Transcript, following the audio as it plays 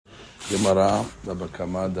Gemara, Bava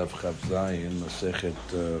Kamma, Daf Chav Zayin,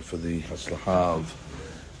 Masechet for the Haslacha of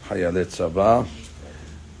Hayalet Tzava,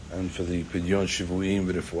 and for the Pidyon Shivuim,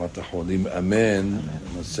 V'Refuat HaCholim, Amen,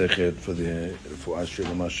 Masechet for the Refuat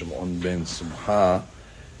Shelema Shimon Ben Simcha,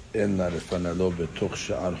 Enna Refana Lo B'Toch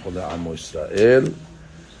Sha'ar Chole Amo Yisrael,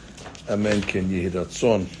 Amen Ken Yehi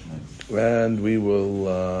Ratzon. And we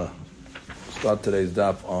will start today's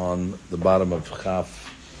daf on the bottom of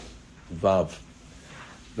Chaf Vav.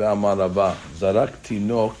 Ve'amar Rava, Zarak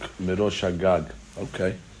Tinok Mirosh Hagag.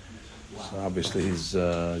 Okay. So obviously he's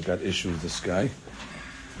got issues, this guy.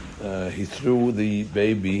 He threw the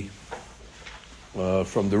baby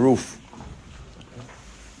from the roof.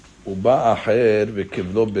 Uba Aher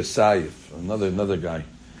Ve'kivlo Besayif. Another guy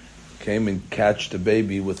came and catched the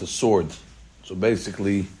baby with a sword. So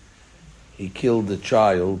basically, he killed the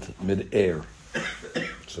child mid-air.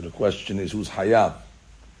 So the question is, who's Hayab?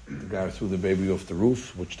 The guy who threw the baby off the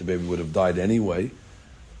roof, which the baby would have died anyway,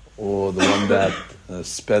 or the one that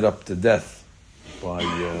sped up to death by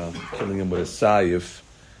killing him with a sayif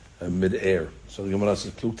mid-air. So the Gemara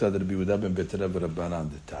says, Klukta that be with Abin Beterev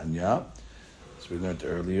Rabbanan de Tanya. So we learned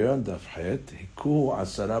earlier, Daf Het, Hiku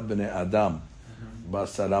Asara B'nei Adam,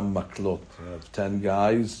 Basaram Maklot. You have 10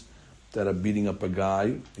 guys that are beating up a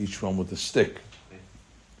guy, each one with a stick.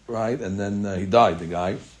 Right? And then he died, the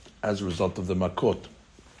guy, as a result of the makot.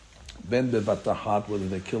 Ben bevatahat, whether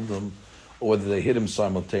they killed him or whether they hit him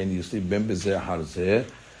simultaneously, ben bezeh harzeh,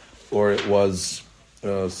 or it was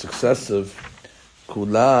successive,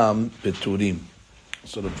 kulam peturim.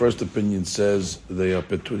 So the first opinion says they are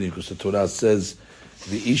peturim, because the Torah says,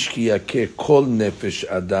 v'ishki yakeh kol nefesh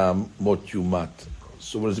adam mot yumat.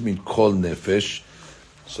 So what does it mean, kol nefesh?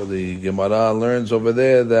 So the Gemara learns over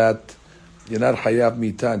there that you're not hayav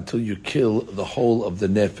mita until you kill the whole of the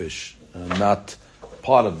nefesh, not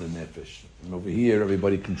part of the nefesh. And over here,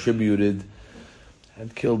 everybody contributed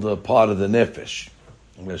and killed a part of the nefesh.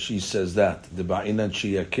 And she says that the ba'inan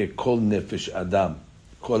sheyakeh kol nefesh adam,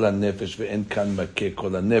 kol nefesh ve'en kan makeh kol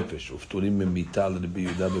nefesh ufturim mimita l'Rabbi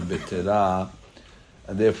Yehuda be'betera.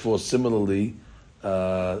 And therefore, similarly,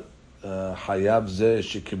 hayav zeh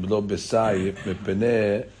shekiblo besayif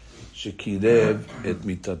mepeneh shekirev et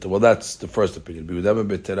mitato. Well, that's the first opinion. Yehuda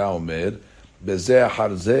be'betera omer bezeh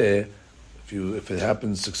harzeh. If it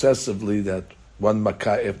happens successively, that one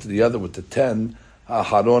makkah after the other with the 10,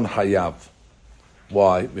 haron hayav.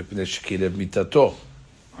 Why? So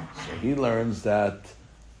he learns that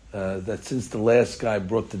since the last guy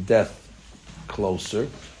brought the death closer,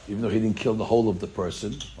 even though he didn't kill the whole of the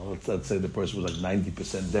person, let's say the person was like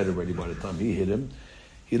 90% dead already by the time he hit him,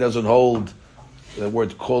 he doesn't hold the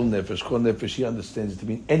word kol nefesh. Kol nefesh, he understands it to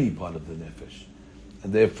mean any part of the nefesh.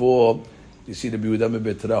 And therefore, you see the Yehuda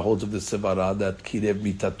be'betera holds of the sevara that kirev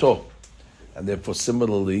mitato. And therefore,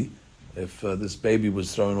 similarly, if this baby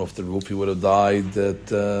was thrown off the roof, he would have died at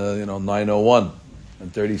 9:01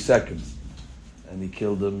 and 30 seconds. And he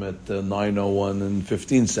killed him at 9:01 and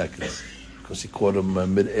 15 seconds. Because he caught him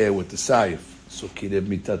mid-air with the saif. So kirev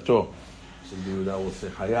mitato. So the Yehuda will say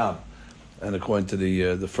hayab. And according to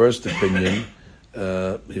the first opinion,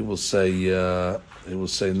 he will say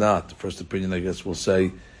not. The first opinion, I guess, will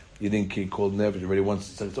say you didn't call nefesh already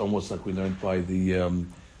once. It's almost like we learned by the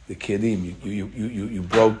kelim.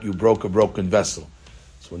 You broke a broken vessel.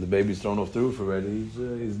 So when the baby's thrown off the roof already,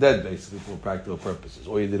 he's dead basically for practical purposes.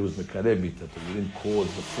 All you did was mekarev mitato. You didn't cause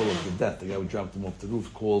the full of the death. The guy who dropped him off the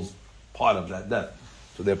roof caused part of that death.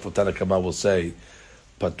 So therefore, Tana Kamma will say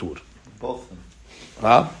patur. Both of them.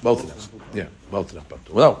 Both of them. Yeah, both of them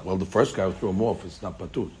patur. Well, the first guy who threw him off is not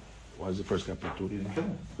patur. Why is the first guy patur? He didn't kill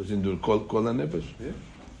him. Because he didn't do kol nefesh. Yeah.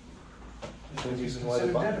 The reason why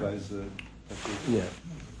the bottom guy is yeah.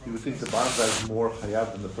 You would think the bottom guy is more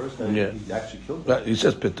hayav than the first guy. Yeah. He actually killed him. He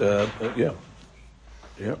says, yeah.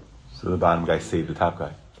 So the bottom guy saved the top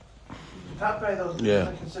guy. The top guy, though, is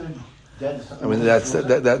not considered dead. I mean, that's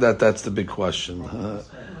the big question.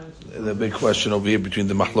 The big question over here between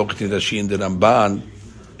the mahloket Rashi and the Ramban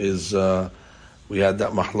is we had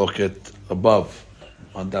that mahloket above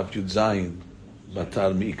on Daf Yud Zayin,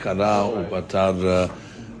 batar mi'ikara or batar.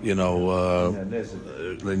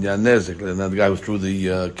 Linyan Nezik, and then the guy who threw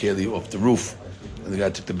the keli off the roof, and the guy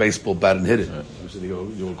took the baseball bat and hit it. So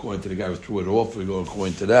you go according to the guy who threw it off, we go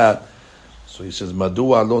according to that. So he says,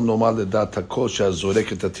 Madua lo nomar ledat hakol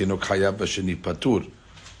she'azorek et hatinok hayab v'sheni patur.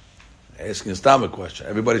 Asking a stomach question.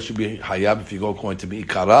 Everybody should be hayab if you go according to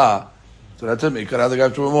Mi'ikara. So that's it, Mi'ikara, the guy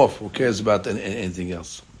threw him off. Who cares about anything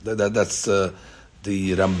else? That's the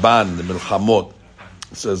Ramban, the Milchamot.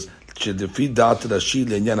 It says, שלפי דעת רש"י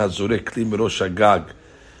לעניין הזורק כלי מראש הגג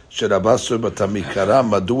שרבה סור בתמיקרה,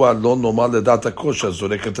 מדוע לא נאמר לדעת הקושי,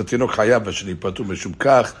 זורק את התינוק חייב, ושנפטרו משום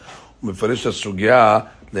כך, הוא מפרש את הסוגיה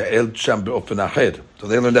לאל שם באופן אחר. So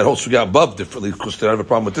they learned that whole סוגיה above differently, because they have a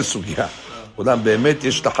problem with this סוגיה. אולם באמת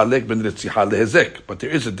יש לחלק בין רציחה להזק, but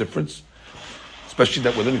there is a difference, especially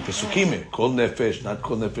that we're learning פסוקים, כל נפש, not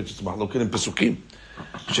כל נפש, it's מחלוקת עם פסוקים.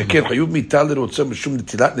 שכן חיוב מיתה לרוצה משום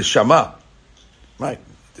נטילת נשמה.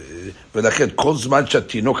 ולכן כל זמן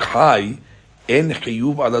שהתינוק חי, אין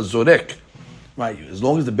חיוב על הזורק. As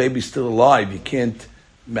long as the baby's still alive, you can't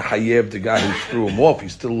mechayev the guy who threw him off,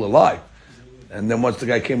 he's still alive. And then once the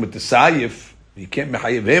guy came with the sayif, you can't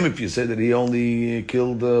mechayev him if you say that he only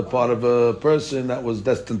killed part of a person that was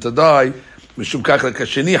destined to die. Mishum kach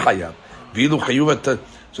lekasheni hayav. V'ilu chayuv.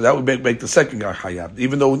 So that would make the second guy hayav.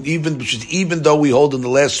 Even though we hold in the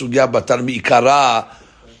last sugya batar mi'ikara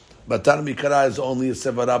is only a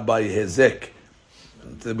sevara by hezek.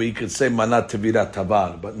 We could say manat tevirat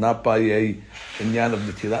tavar, but not by a inyan of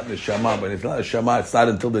netilat neshama. But if not neshama, it's not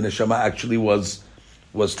until the neshama actually was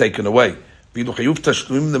taken away. It's not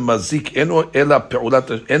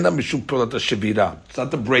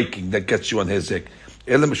the breaking that gets you on hezek.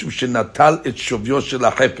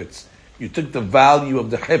 You took the value of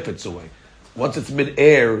the hefetz away. Once it's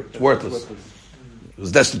mid-air, it's worthless. It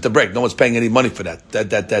was destined to break. No one's paying any money for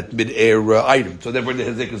that mid-air item. So therefore the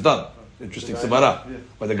hezek is done. Interesting Samara.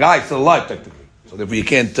 But the guy is still alive technically. So therefore you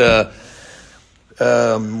can't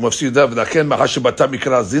מפסידה, ולכן מאחר שבתה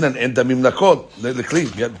מקרא זינן אין דמים לכל, לכלי,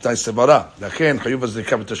 בתנאי סברה. לכן חיוב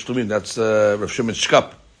הזריקה בתשלומים. That's Rav Shimon Shkap.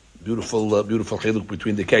 Beautiful chiluk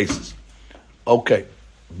between the cases. Okay.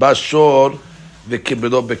 בשור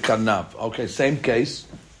וקיבלו בקרנב. Okay, same case.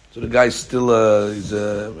 So the guy's still, he's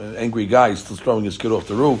an angry guy, he's still throwing his kid off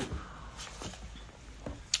the roof.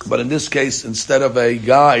 But in this case, instead of a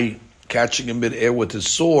guy catching him mid-air with his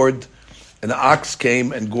sword, an ox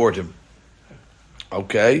came and gored him.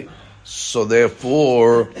 Okay? So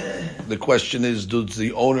therefore, the question is, does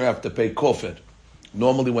the owner have to pay kofed?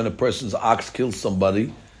 Normally when a person's ox kills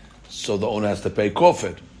somebody, so the owner has to pay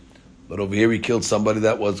kofed. But over here he killed somebody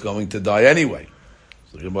that was going to die anyway.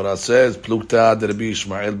 So the Gemara says, Plukta de Rabbi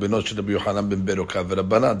Ishmael benosh Rabbi Yochanan ben Beroka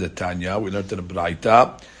v'Rabbana de Tanya. We learned in the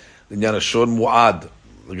Braita, l'nyan hashor mu'ad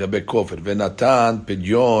l'gabe kofed v'natan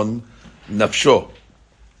pidyon nafsho.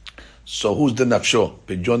 So who's the nafsho?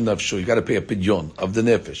 Pidyon nafsho. You got to pay a pidyon of the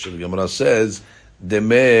nefesh. So the Gemara says,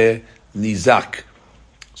 deme nizak.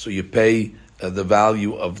 So you pay the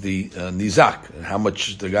value of the nizak, and how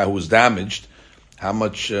much the guy who was damaged, how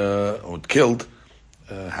much or killed,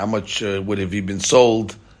 how much would have he been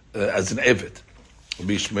sold as an evet?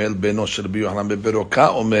 Bishmael beno shel Rabbi Yochanan ben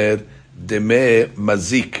Beroka omer deme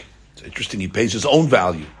mazik. It's interesting. He pays his own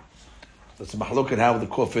value. That's a mahaluk at how the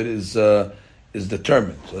kofir is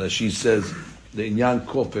determined. So that she says the inyan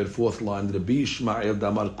kofir, fourth line, Rabbi Ishmael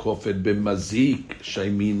damar kofir b'mazik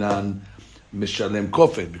shaiminan mishalem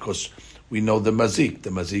kofir, because we know the mazik. The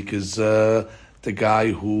mazik is the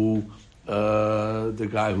guy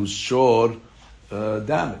who's shore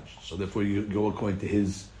damaged. So therefore you go according to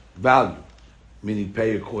his value, meaning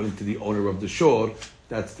pay according to the owner of the shore.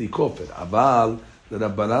 That's the kofir. Aval the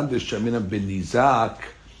Rabbanan d'shaminan b'nizak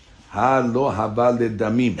ha lo hava le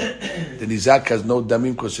damim. The nizak has no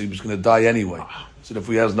damim because he was going to die anyway. So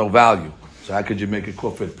therefore he has no value. So how could you make a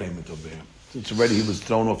kofir payment over there? Since already he was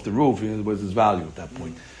thrown off the roof, where's his value at that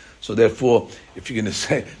point? So therefore, if you're going to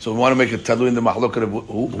say, so we want to make a talu in the mahlokat of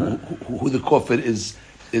who the kofir is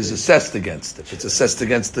assessed against. If it's assessed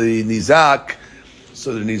against the nizak,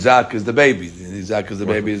 so the nizak is the baby. The nizak is the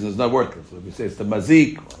baby, is not worthless. So if we say it's the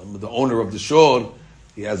mazik, the owner of the shore,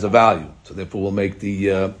 he has a value. So therefore, we'll make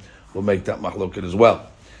that mahlokat as well.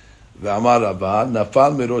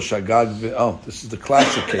 Oh, this is the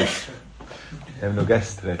classic case. I have no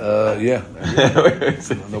guest today. Yeah.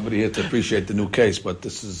 Nobody here to appreciate the new case, but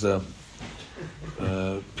this is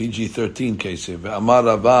PG-13 case here.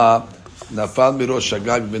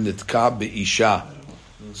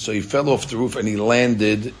 So he fell off the roof and he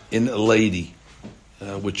landed in a lady,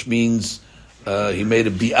 which means he made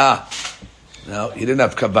a bi'ah. Now, he didn't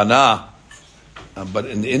have kavanah, but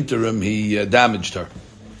in the interim, he damaged her.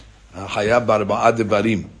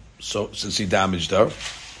 So, since he damaged her,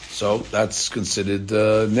 so that's considered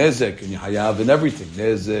nezek, and you hayav in everything.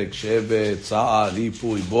 Nezek, shevet, tza'ah,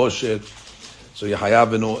 ripu, boshet. So you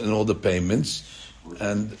hayav in all the payments.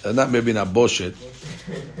 And not boshet.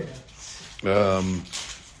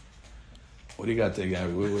 What do you got there,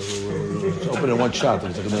 Gary? Just open in one shot.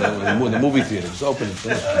 It's like in the movie theater. Just open it.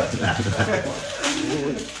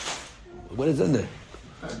 What is in there?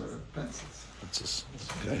 Pencils.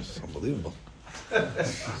 Okay, it's unbelievable.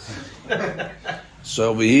 So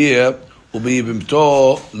over here, ubi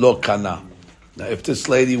bimto lo kana. Now, if this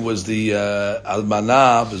lady was the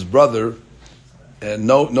almanah of his brother,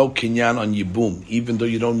 no kinyan on yibum, even though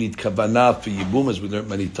you don't need kavanah for yibum, as we learned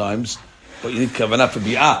many times, but you need kavanah for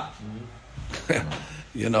bi'ah.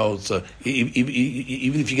 So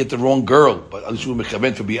even if you get the wrong girl, but at least you were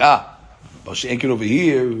mechaven for bi'ah. But she ain't over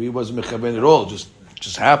here, he wasn't mechaven at all.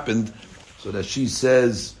 Just happened, so that she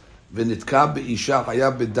says, "V'nitka be'isha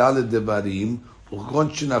chayav b'daled devarim u'chon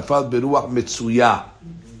shenafal beruach metzuya."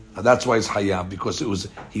 And that's why it's hayab, because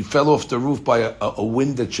he fell off the roof by a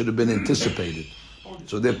wind that should have been anticipated.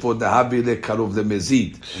 So therefore, the habile karov the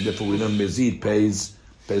mezid, and therefore we know mezid pays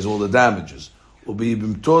all the damages. Ubi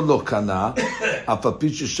bimtor lo kana,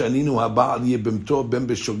 afapish shaninu haba'al ye bimtor ben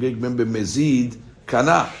b'shogeg ben b'mezid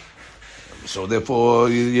kana. So therefore,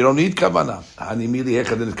 you don't need kavanah. Hani mili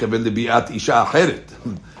hechad nitkaven lebi'at isha acheret.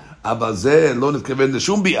 Aber zeh lo nitkaven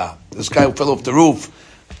leshum bi'ah. This guy who fell off the roof,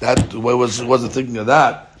 that wasn't thinking of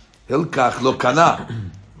that. Hilkach lo kana.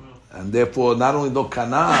 And therefore, not only lo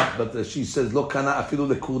kana, but she says lo kana afilu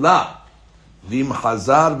lekula. Vim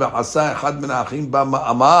hazar ve'asa echad min ha'achim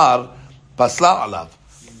ba'ma'amar pasla alav.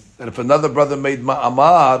 And if another brother made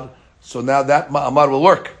ma'amar, so now that ma'amar will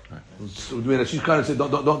work. So she's kind of saying,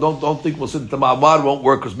 don't think we'll say that the ma'amar won't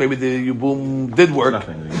work because maybe the yibum did work.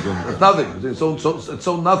 It's nothing. It's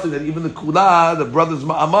so nothing that even the kula, the brother's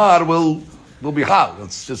ma'amar, will be hal.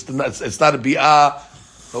 It's not a bi'ah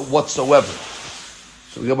whatsoever.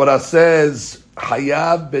 So the Gemara says,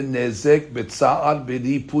 Hayab ben nezek betza'ar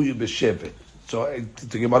b'ripuy b'shevet. So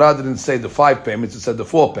the Gemara didn't say the 5 payments; it said the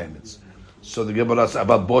 4 payments. So the Gemara said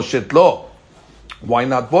about boshet lo. Why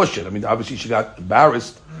not boshet? I mean, obviously she got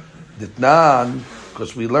embarrassed. Ditnan,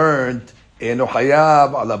 because we learned eno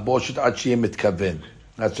hayab ala boshet ad sheyeh mitkaven.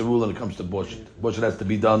 That's the rule when it comes to boshet. Boshet has to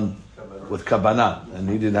be done with kavanah, and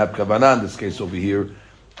he didn't have kavanah in this case over here.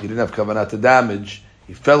 He didn't have kavanah to damage.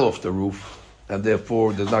 He fell off the roof, and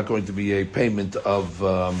therefore there's not going to be a payment of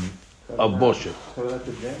boshet.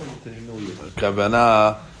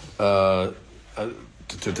 Kavanah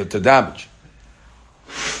to damage,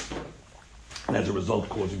 and as a result,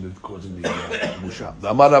 causing the musha. The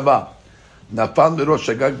Amar Rabba, nafal mirosh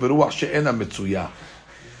shagag beruach she'ena metzuya.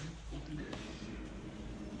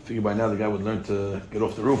 Figure by now the guy would learn to get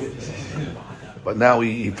off the roof, but now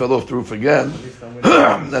he fell off the roof again,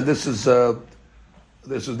 and this is now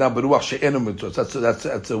beruach she'ena metzuya.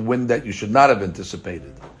 That's a wind that you should not have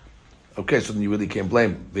anticipated. Okay, so then you really can't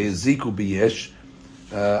blame him. Ve'eziku biyesh.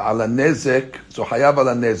 Ala nezek, so hayav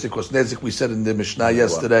ala nezek, because nezek we said in the Mishnah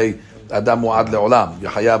yesterday, Adam mu'ad le'olam, you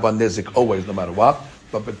hayav ala nezek always, no matter what,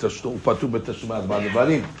 but patu b'tashumah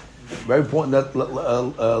b'adavarim. Very important that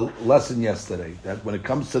lesson yesterday, that when it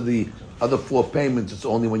comes to the other 4 payments, it's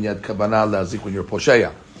only when you had kavanah lazik, when you're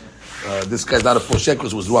posheya. This guy's not a posheya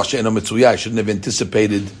because it was ruach she'ena mitzuya. He shouldn't have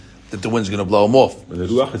anticipated that the wind's going to blow him off. When the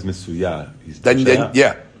ruach is mitzuya, then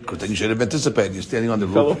yeah. Because then you should have anticipated. You're standing on the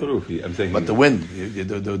roof. Fell off the roof. I'm saying, but the wind, the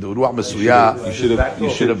ruach mesuya, you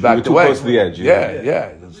should have backed away. Too close to the edge. Yeah.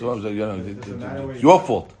 That's what I'm saying. It's your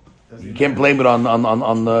fault. You can't blame it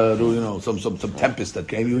on some tempest that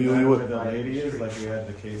came. You where the lady is, like we had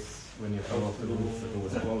the case when you fell off the roof, it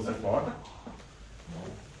was close and far.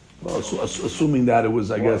 Well, assuming that it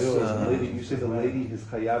was, I guess. You say the lady is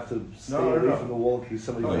chayav to stay away from the wall in case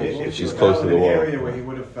somebody. If she's close to the wall. In the area where he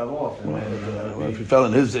would have fell off. And well, if he fell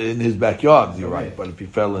in his backyard, you're right. But if he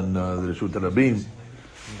fell in the Reshut Rabim,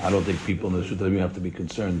 I don't think people in the Reshut Rabim have to be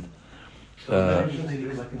concerned. That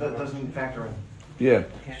doesn't factor in. Yeah.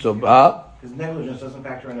 So His negligence doesn't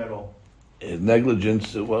factor in at all. His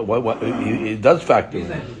negligence, it does factor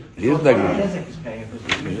in. He is negligent.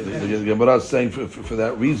 The Gemara is saying for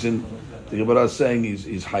that reason, the Gemara is saying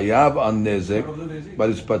he's hayav on nezek, but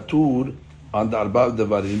it's patur on the arba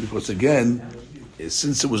devarim, because again,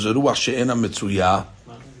 since it was a ruach she'ena mitzuya,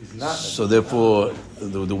 so therefore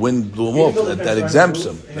the wind blew him off. That exempts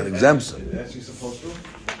him. Is he supposed to?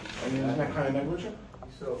 I mean, isn't that kind of negligent?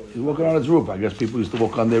 He's walking on his roof. I guess people used to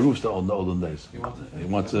walk on their roofs in the olden days. He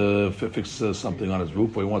wants to fix something on his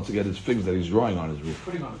roof, or he wants to get his figs that he's drawing on his roof.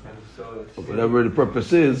 But whatever the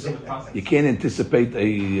purpose is, you can't anticipate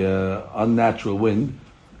a unnatural wind,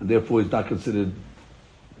 and therefore it's not considered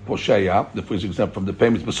posheya, therefore he's exempt from the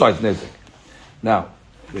payments besides nezik. Now,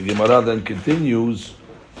 the Gemara then continues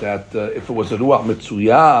that if it was a ruach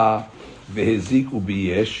mitzuya, veheziku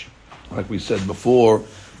biyesh, like we said before,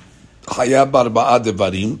 Hayab arba'a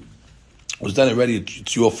devarim was done already.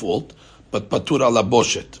 It's your fault, but patur ala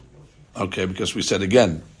boshet. Okay, because we said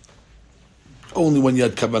again, only when you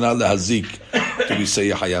had kavanah lahazik do we say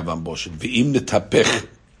hayab on boshet. V'im netapech.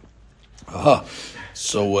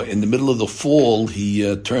 So in the middle of the fall,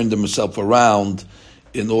 he turned himself around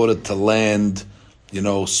in order to land,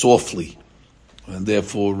 softly. And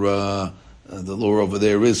therefore, the law over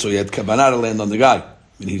there is, so he had kavanah to land on the guy.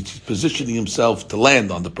 He's positioning himself to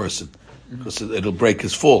land on the person, because it'll break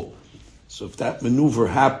his fall. So if that maneuver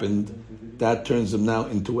happened, that turns him now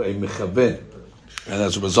into a mechaven. And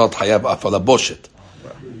as a result, hayav afala boshet.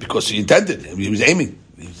 Because he intended, he was aiming.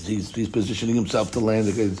 He's positioning himself to land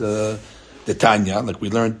against the Tanya, like we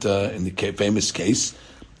learned in the famous case.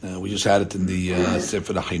 We just had it in the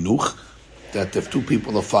Sefer HaChinuch, that if two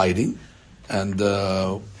people are fighting, and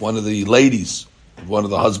one of the ladies, one of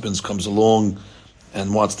the husbands comes along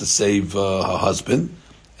and wants to save her husband,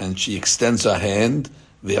 and she extends her hand,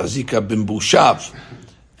 ve'azika bin bushav,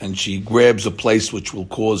 and she grabs a place which will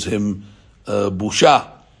cause him busha.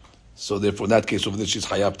 So therefore, in that case over there, she's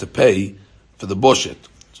hayab to pay for the boshet.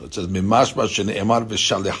 So it says, mimashma shene'emar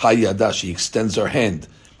v'shalecha yada, she extends her hand.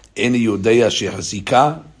 Eni yodeya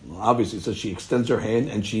shehazika, obviously it says she extends her hand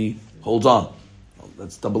and she holds on.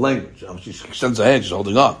 That's double language. She extends her hand, she's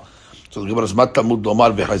holding on. So the Gemara says, mat tamud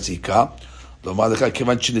lomar v'hazika, lomar lecha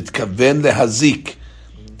kevan shenitkaven lehazik.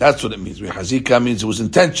 That's what it means. Hazika means it was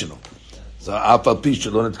intentional. So afal pi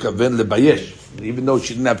shelo nitkaven lebayesh. Even though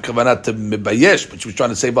she didn't have kavanah to mebayesh, but she was trying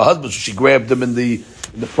to save her husband, so she grabbed him in the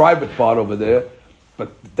private part over there.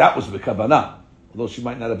 But that was the kavanah. Although she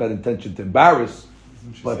might not have had intention to embarrass.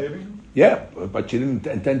 Isn't she But, saving him? yeah, but she didn't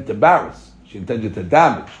intend to embarrass. She intended to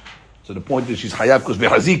damage. So the point is she's hayav because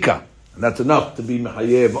behazika. And that's enough to be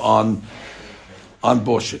mehayev on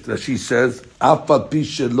boshet. That she says, afal pi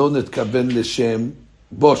shelo nitkaven leshem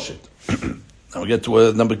boshet. Now we get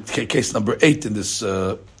to case number 8 in this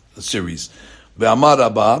series. Ve'amar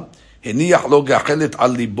Rabba, heniyach lo gachelet al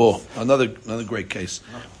libo. Another great case.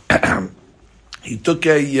 He took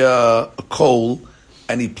a coal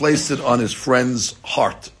and he placed it on his friend's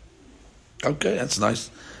heart. Okay, that's nice.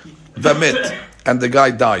 V'mit, and the guy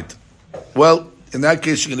died. Well, in that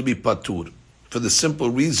case, you're going to be patur, for the simple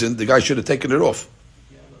reason the guy should have taken it off.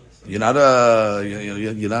 You're not a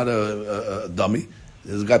dummy.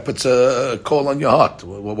 This guy puts a coal on your heart.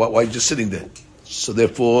 Why are you just sitting there? So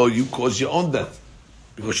therefore, you cause your own death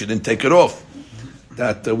because you didn't take it off.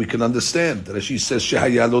 That we can understand. Rashi says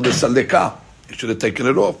shehaya lo lesaleka. You should have taken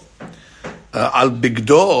it off. Al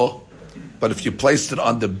bigdo, but if you placed it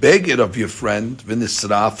on the beged of your friend,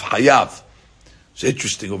 v'nisraf hayav. It's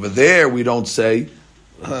interesting. Over there, we don't say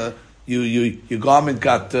your garment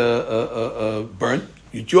got burnt.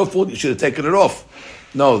 It's your fault. You should have taken it off.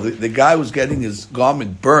 No, the guy who's getting his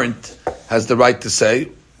garment burnt has the right to say,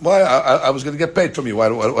 "Why? I was going to get paid from you. Why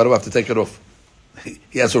do I have to take it off?"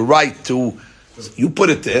 He has a right to. You put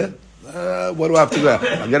it there. What do I have to do?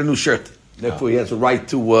 I got a new shirt. Therefore, he has a right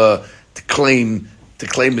to claim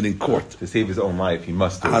it in court. To save his own life, he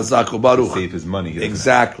must do it. Hazak Baruch. To save his money.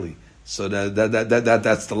 Exactly. So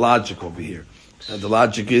that's the logic over here. The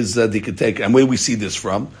logic is that he could take. And where we see this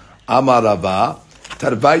from, Amar Rava,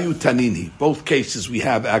 Tarvayu Tanini. Both cases we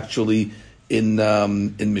have actually in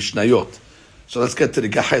Mishnayot. So let's get to the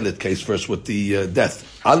Gahelet case first with the death.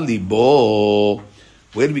 Alibo.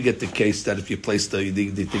 Where do we get the case that if you place the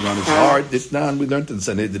thing on his heart, Ditnan, we learned in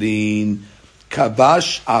Sanhedrin,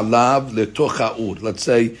 Kavash alav letocha ur. Let's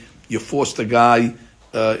say you forced the guy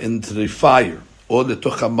into the fire, or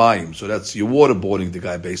letocha mayim. So that's you're waterboarding the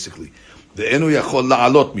guy basically. The enu yachol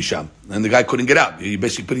la'alot misham, and the guy couldn't get out. You're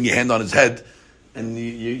basically putting your hand on his head, and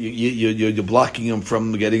you're blocking him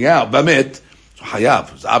from getting out. Bamit, so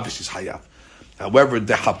hayav. It's obviously it's hayav. However,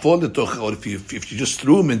 the hafol letocha, or if you just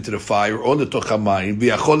threw him into the fire, or letocha mayim,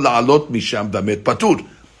 v'yachol la'alot misham bamit patur,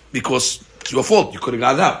 because it's your fault. You could have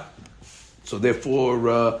gotten out. So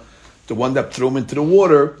therefore, the one that threw him into the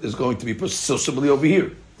water is going to be so similarly over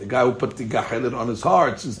here. The guy who put the gahelet on his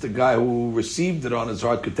heart, since the guy who received it on his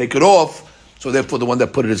heart could take it off, so therefore the one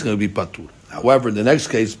that put it is going to be patur. However, in the next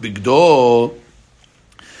case, bigdo.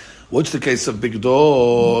 What's the case of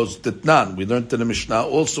bigdo? Ditnan. We learned in the Mishnah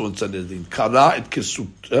also in Sanhedrin. Karat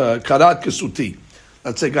kesuti.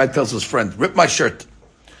 Let's say a guy tells his friend, rip my shirt.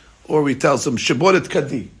 Or he tells him, shaboret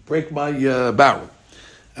kadi, break my barrel.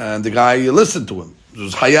 And the guy listened to him. It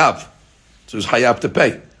was hayav. So it was hayav to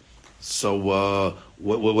pay. So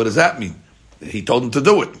what does that mean? He told him to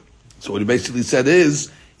do it. So what he basically said is,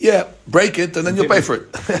 yeah, break it and then you'll pay for it.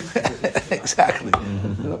 Exactly.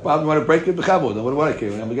 No problem. You want to break it? What do I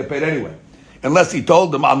care? I'm going to get paid anyway. Unless he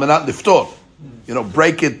told them, I'm not liftor.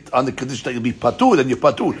 Break it on the condition that you'll be patur, then you're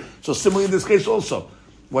patur. So similarly in this case also,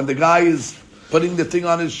 when the guy is putting the thing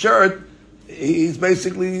on his shirt, he's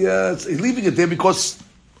basically he's leaving it there because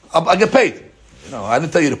I get paid. No, I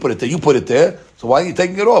didn't tell you to put it there. You put it there. So why are you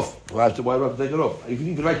taking it off? Why do I have to take it off?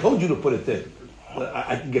 Even if I told you to put it there,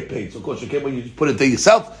 I can get paid. So of course, when you put it there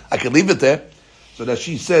yourself, I can leave it there. So that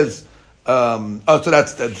she says, so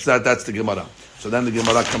that's the Gemara. So then the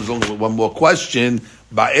Gemara comes along with one more question.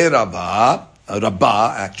 Ba'e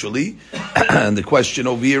Rabbah, actually. And the question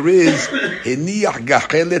over here is, Heniyach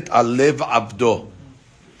gachelet alev avdo.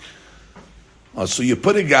 So you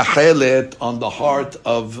put a gachelet on the heart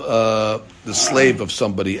of the slave of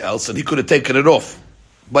somebody else, and he could have taken it off,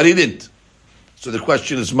 but he didn't. So the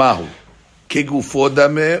question is, mahu kegufo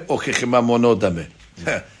dameh or kechimamono dameh?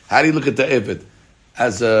 How do you look at the eved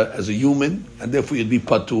as a human, and therefore you'll be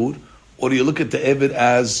patur, or do you look at the eved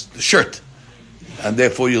as the shirt, and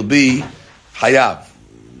therefore you'll be hayav?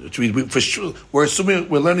 Which means for sure we're assuming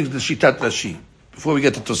we're learning the shitat Rashi before we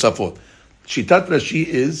get to Tosafot. Shitat Rashi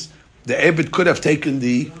is the Ebed could have taken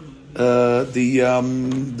the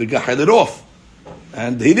gachelet off,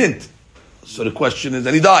 and he didn't. So the question is,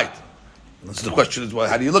 and he died. And so the question is, well,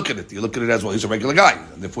 how do you look at it? Do you look at it as, well, he's a regular guy,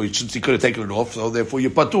 and therefore since he could have taken it off, so therefore you're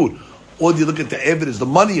patur. Or do you look at the Ebed as the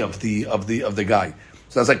money of the guy?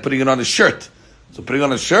 So that's like putting it on a shirt. So putting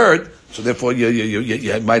on a shirt, so therefore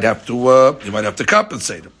you might have to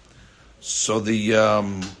compensate him. So the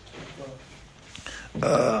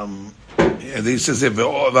and he says,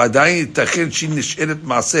 ועדיין ייתכן שהיא נשארת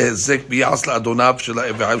מעשה הזק ביחס לאדוניו של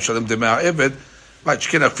העבד, משלם דמי העבד,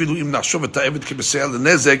 שכן אפילו אם נחשוב את העבד כמסייע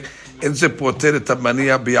לנזק, אין זה פותר את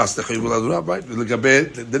המניע ביחס לחיוב לאדוניו, ולגבי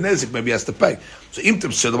the נזק, maybe he has to pay. So אם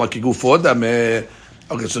תמסר לו כגופו,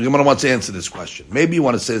 okay, so the Gemara wants to answer this question. Maybe you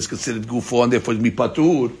want to say it's considered gufo and therefore it'd be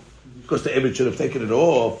patur, because the Ebed should have taken it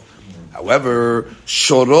off. However,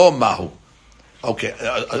 shoro mahu. Okay,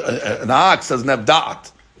 an ox doesn't have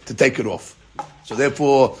da'at to take it off. So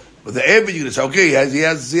therefore, with the Ebed, you're going to say, okay, he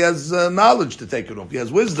has knowledge to take it off. He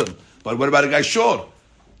has wisdom. But what about a guy shor?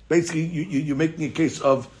 Basically, you're making a case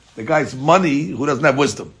of the guy's money who doesn't have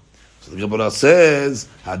wisdom. So the Gemara says,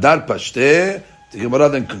 hadar pashteh. The Gemara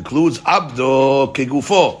then concludes, abdo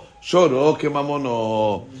kegufo, shoro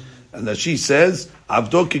kemamono. And then she says,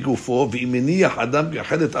 abdo kegufo, v'imeniach adam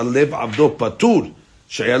gachelet alev abdo patur,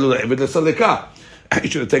 shayalo la'eved lesaleka. You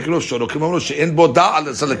should have taken off shoro kemamono, she'en bo da'al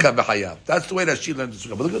lesaleka v'chayav. That's the way that she learned this.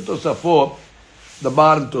 But look at Tosafot, the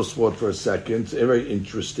bottom Tosafot for a second. It's very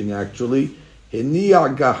interesting, actually.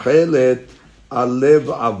 Heniach gachelet alev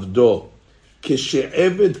abdo,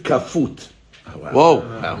 keshe'eved kafut. Whoa!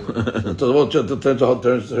 Wow.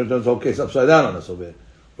 turns the whole case upside down on us over here.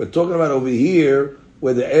 We're talking about over here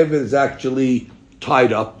where the Eved is actually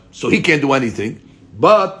tied up, so he can't do anything.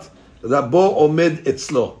 But Rabo Omed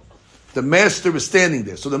Etzlo, the master is standing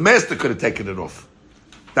there, so the master could have taken it off.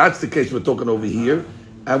 That's the case we're talking over here,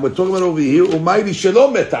 and we're talking about over here Umaydi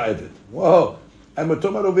Shalom Meta Eved. Whoa! And we're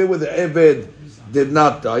talking about over here where the Eved did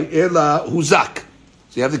not die. Ela Huzak.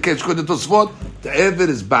 So you have the case according to Tosfot. The Eved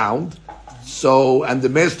is bound. So, and the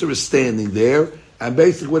master is standing there, and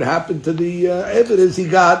basically what happened to the Eved is he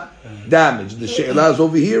got damaged. The she'elah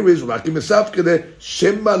over here is,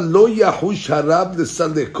 Shema lo yahush harab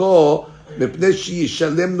l'saleko mepnei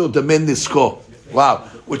sheyishalem damen nisko. Wow.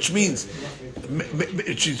 Which means,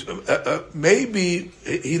 maybe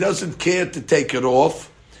he doesn't care to take it off,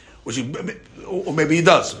 or maybe he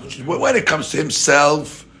does. When it comes to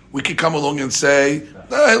himself, we can come along and say,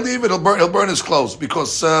 no, he'll leave it, he'll burn his clothes,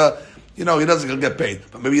 because, he doesn't get paid.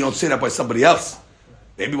 But maybe you don't say that by somebody else.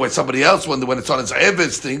 Maybe by somebody else, when it's on his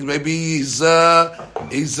Eved's thing, maybe he's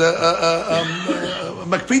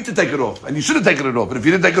McPhee to take it off, and you should have taken it off. But if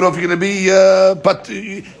you didn't take it off, you're going to be, but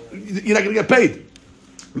you're not going to get paid.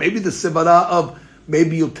 Maybe the sibara of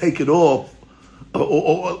maybe you'll take it off,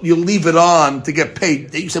 or you'll leave it on to get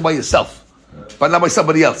paid. You say by yourself, but not by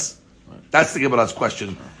somebody else. That's the Gemara's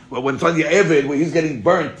question. Well, when it's on your Eved, where he's getting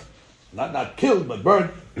burnt, not killed, but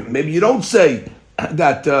burnt, maybe you don't say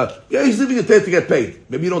that, he's leaving it there to get paid.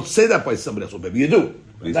 Maybe you don't say that by somebody else, or maybe you do.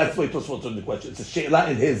 That's why it was answering the question. It's a she'ela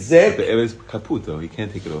in his zek. The Eved is kaput, though. He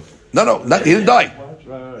can't take it off. No, he didn't die.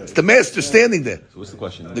 It's the master standing there. So what's the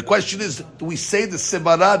question? The question is, do we say the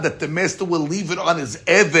sibara that the master will leave it on his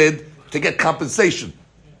Eved to get compensation?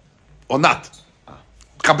 Or not?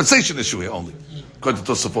 Compensation issue here only, according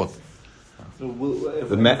to Tosafot. Who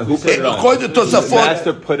put it on? According to Tosafot, the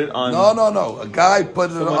master put it on. No. A guy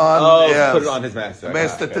put it on. Yes. Put it on his master.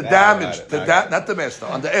 Master to damage, not the master,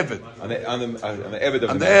 on the Eved. On the Eved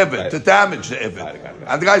of on the Eved, right. to damage the Eved. Got it.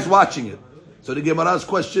 And the guy's watching it. So the Gemara's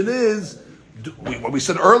question is, what we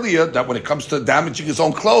said earlier, that when it comes to damaging his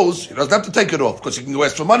own clothes, he doesn't have to take it off, because he can go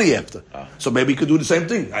ask for money after. So maybe he could do the same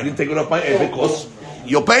thing. I didn't take it off my Eved because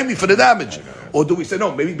you'll pay me for the damage. Or do we say,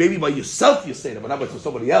 no, maybe by yourself you say it, but not by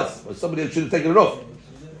somebody else. Or somebody else should have taken it off.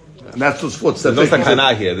 And that's those foot. There's no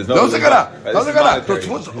sakana here. There's no sakana. Right? No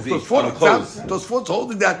sakana. Those foot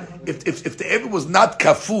holding that if the Eved was not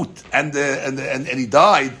kafut and he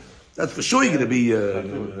died, that's for sure you're going to be.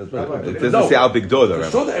 It doesn't say how big door though.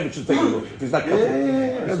 For sure the Eved should take it off if he's not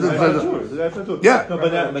kafut. Yeah. No,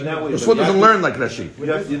 but now wait. The foot doesn't learn like Rashi. You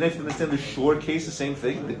have to understand the Shiur case, the same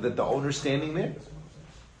thing, that the owner's standing there.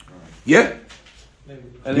 Yeah.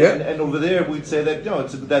 And over there we'd say that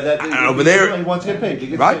it's that and over there he wants to get paid. He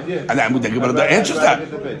gets right? paid, yeah. And then the Gemara answers that.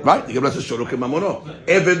 Right? The Gemara says Shorok Mamono.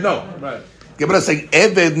 Eved no. Right. Gemara saying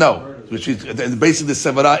Eved no. Which is basically the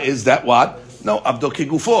Sevara is that what? No, Abdo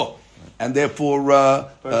Kegufo. And therefore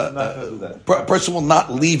person will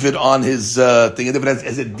not leave it on his thing. And if it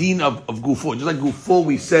has a deen of Gufo. Just like Gufo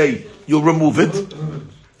we say you'll remove it.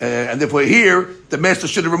 And therefore here the master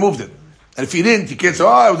should have removed it. And if he didn't, you can't say,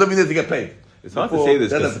 I was living there to get paid. It's hard to say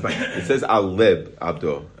this. It says al leb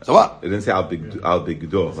abdo. So what? It didn't say al big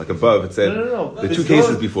do. Like above, it said the two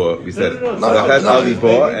cases before we said no. al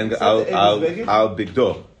libo and al big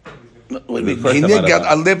do. Wait. He didn't get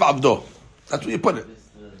al leb abdo. That's where you put it.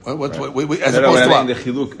 As opposed to what? The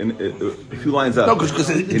chiluk a few lines up. No, because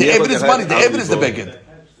the evidence is money. The evidence is the beged.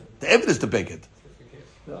 The evidence is the beged.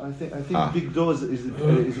 I think big door is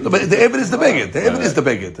No, but the evidence is the beged. The evidence is the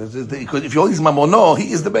beged. Because if you only use mamono,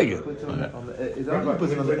 he is the beged. Is that what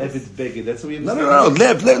puts on the evidence beged? That's what we No.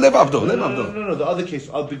 Lev abdo. No. The other case,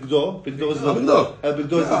 al big door. Big door is the big door. Big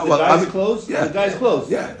door is the guy's closed. Yeah. The guy's closed.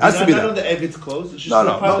 Yeah, it has to be not that. on the evidence closed. It's just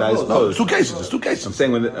No. closed. Two cases. There's two cases. I'm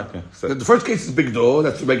saying when The first case is big door.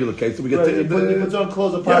 That's the regular case. So we get He puts on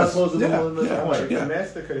clothes, a pile of clothes, If the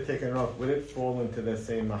master could have taken it off, would it fall into the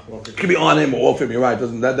same machlok? It could be on him or off him. You're right.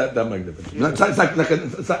 Doesn't that make a difference?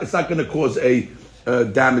 It's not going to cause a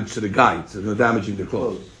damage to the guy. It's damaging the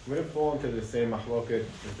clothes. Would it fall into the same machloket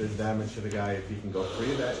if there's damage to the guy if he can go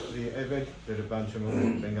free that the eved did a bunch of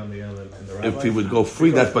thing on the island and the rabbi? If he would go free,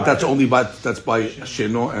 that's only by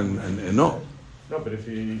sheno and no. No, but if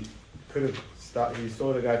he could have stopped, he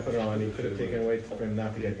saw the guy put it on, he could have taken away for him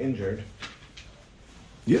not to get injured.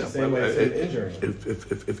 Yeah, Same way it's injuring.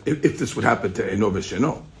 if this would happen to eno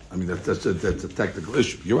v'sheno, I mean that's a technical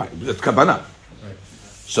issue. You're right. That's kabana.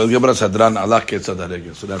 So Yabras Hadran Allah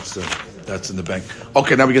Ketzadaregel. So that's in the bank.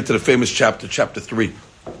 Okay, now we get to the famous chapter 3.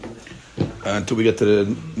 Until we get to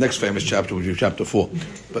the next famous chapter, which is chapter 4.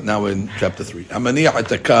 But now we're in chapter 3. Amaniyah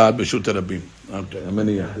atakad b'shut rabim. Okay,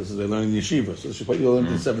 Amaniyah. This is they learn in yeshiva. So this is what you learned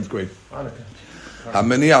in 7th grade.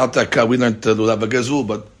 Amaniyah atakad. We learned Lulav Gazul,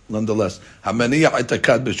 but nonetheless. Amaniyah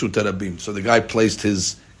atakad b'shut rabim. So the guy placed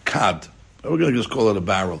his kad. We're going to just call it a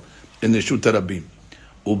barrel in the shut rabim.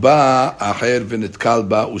 Uba aher v'nitkal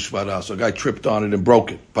ba ushvara. So a guy tripped on it and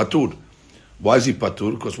broke it. Patur. Why is he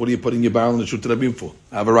patur? Because what are you putting your barrel in the shut rabim for?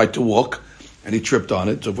 I have a right to walk, and he tripped on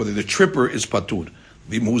it. So for the tripper is patur.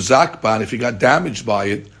 The muzak ban, if he got damaged by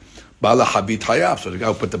it, bala habit hayab. So the guy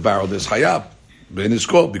who put the barrel there's hayab. Ben is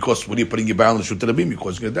called because what are you putting your barrel in the shut rabim? You're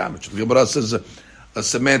causing a damage. The Gemara says a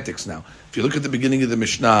semantics now. If you look at the beginning of the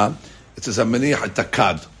Mishnah, it says amaniyah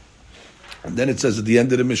takad, and then it says at the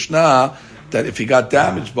end of the Mishnah that if he got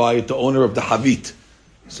damaged by it, the owner of the Havit.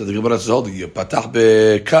 So the Gemara says, holding you, Patach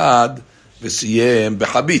be'kad v'siyem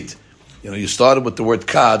be'habit. You started with the word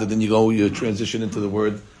kad, and then you transition into the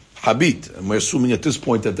word habit. And we're assuming at this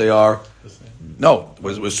point that they are, no,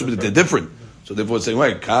 we're assuming that they're different. So therefore we're saying,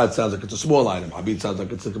 wait, kad sounds like it's a small item, habit sounds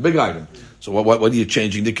like it's like a big item. So what are you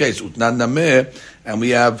changing the case? Utnan nameh, and we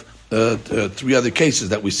have 3 other cases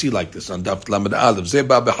that we see like this on Daf Lamed Aleph.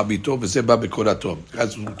 Zeba behabito v'zeba bekorato.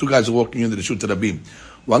 2 guys are walking into the Shut Rabim.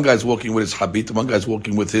 One guy's walking with his habit, one guy's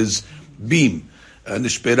walking with his beam.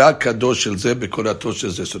 Nishpera kadosh shel zeh bekorato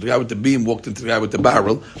shel zeh. So the guy with the beam walked into the guy with the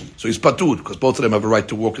barrel. So he's patur because both of them have a right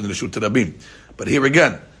to walk into the Shut Rabim. But here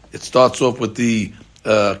again, it starts off with the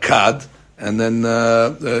kad and then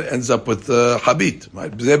ends up with habit.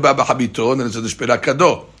 Right? Zeba behabito and then it's a nishpera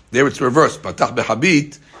kado. There it's reversed. Patach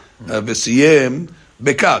behabit. V'siyem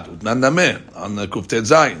bekad utnan nameh on the kuftet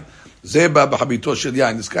zayin. Zeba b'habito shel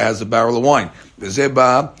yain. This guy has a barrel of wine.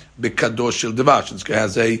 Zeba bekado shel devash. This guy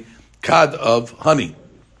has a kad of honey.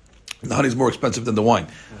 The honey is more expensive than the wine.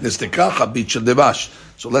 Nistekach habit shel devash.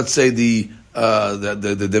 So let's say the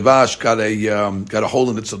devash got a hole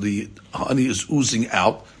in it, so the honey is oozing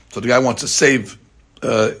out. So the guy wants to save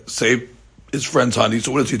his friend's honey.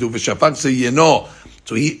 So what does he do? V'shafak seyeno.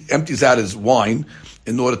 So he empties out his wine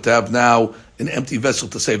in order to have now an empty vessel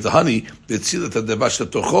to save the honey. You can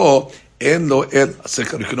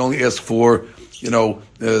only ask for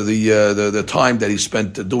the time that he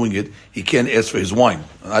spent doing it, he can't ask for his wine.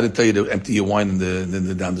 I didn't tell you to empty your wine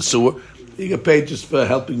down the sewer. You get paid just for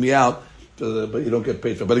helping me out, but you don't get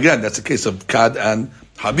paid for it. But again, that's a case of kad and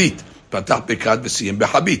habit. Patach bekad v'siyim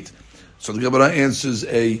behabit. So the Gemara answers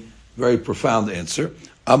a very profound answer.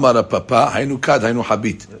 Amara papa, hainu kad, hainu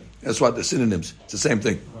habit. That's what the synonyms. It's the same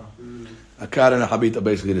thing. A kad and a habit are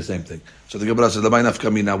basically the same thing. So the Gemara says, "Lamay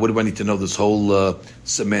nafka mina." What do I need to know this whole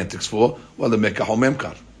semantics for? Well, the mekah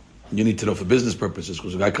memkar. You need to know for business purposes,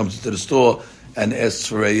 because a guy comes into the store and asks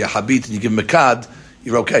for a habit, and you give him a kad,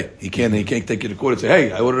 you're okay. He can't take you to court and say,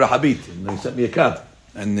 "Hey, I ordered a habit, and they sent me a kad,"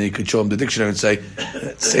 and you could show him the dictionary and say,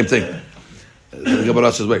 "Same thing." The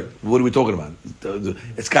Gemara says, "Wait, what are we talking about?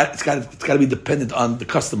 It's got to be dependent on the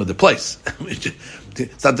customer, the place.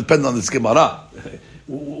 It's not dependent on this Gemara.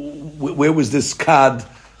 Where was this kad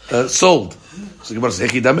sold?" So the Gemara says,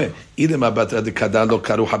 "Hekidame idem abatra de kada lo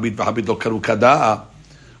karu habit v'habit lo karu kada."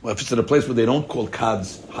 Well, if it's in a place where they don't call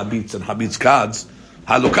kads habits and habits kads,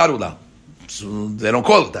 halo karu la. So they don't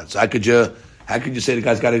call it that. So how could you say the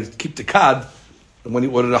guy's got to keep the kad when he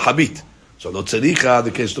ordered a habit? So lo tzaricha, the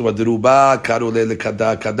case of deruba karu le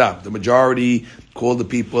kada kada. The majority call the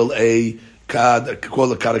people a kad,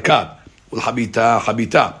 call a kad a kad. Ul habita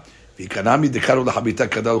habita. V'kanami de karu le habita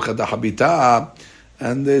kada kada habita.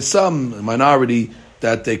 And there's some minority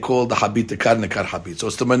that they call the habit the kad and the kad habit. So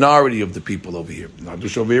it's the minority of the people over here. Now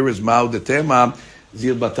the over is mao de tema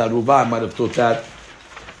zil bataruba. I might have thought that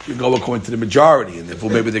you go according to the majority, and therefore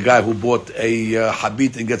maybe the guy who bought a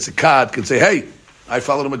habit and gets a kad can say, "Hey, I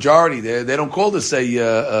follow the majority. They don't call this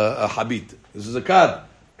a habit. This is a kad.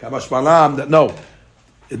 Kamash malam." That no,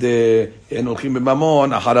 the enolchim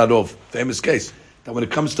b'mamon ahararov. Famous case that when it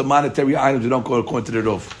comes to monetary items, we don't go according to the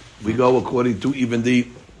rov. We go according to even the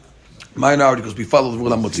minority, because we follow the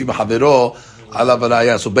rule of motzi b'havero ala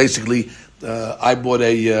v'raya. So basically, I bought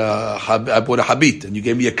a habit, and you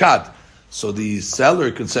gave me a kad. So the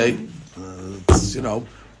seller can say,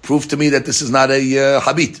 prove to me that this is not a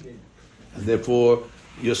habit. And therefore,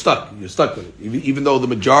 you're stuck. You're stuck with it. Even though the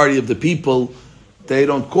majority of the people, they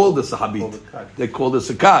don't call this a habit. They call this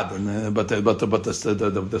a kad. And, but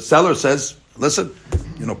the seller says, listen,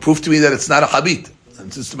 prove to me that it's not a habit.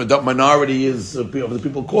 And since the minority is of the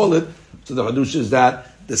people call it, so the hadush is that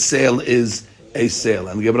the sale is a sale.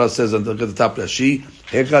 And the Gemara says on the top of Rashi,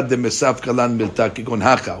 Hekad de mesaf kalan milta kigon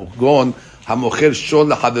haka ugon hamocher shol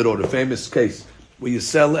lahavero. The famous case where you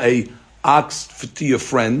sell a ox to your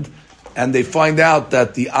friend, and they find out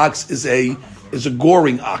that the ox is a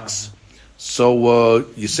goring ox. So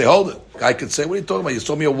you say, hold it. Guy could say, what are you talking about? You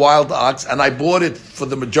sold me a wild ox, and I bought it for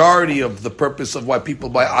the majority of the purpose of why people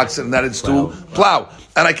buy oxen, and that is to plow.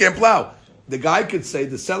 And I can't plow. The guy could say,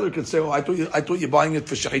 the seller could say, I thought you're buying it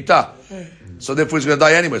for shahita. So therefore he's going to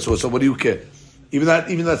die anyway. So what do you care? Even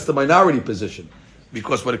that's the minority position.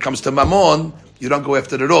 Because when it comes to mammon, you don't go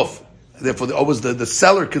after the rov. Therefore, always the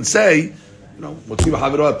seller can say,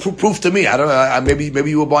 proof to me. Maybe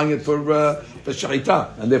you were buying it for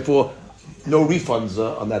shahita, and therefore no refunds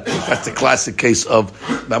on that. That's the classic case of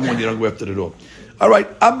mammon. You don't go after the rov. All right.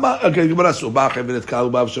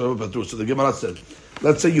 So the Gemara says,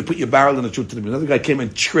 let's say you put your barrel in a chut. Another guy came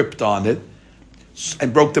and tripped on it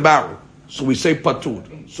and broke the barrel. So we say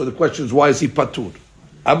patur. So the question is, why is he patur?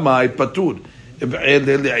 Amai patur.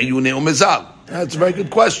 That's a very good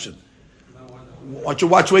question. Why don't you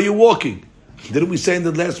watch where you're walking? Didn't we say in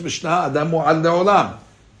the last Mishnah, Adam mu'al le'olam?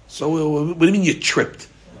 So what do you mean you tripped?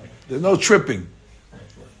 There's no tripping.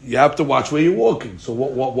 You have to watch where you're walking. So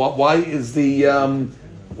why is the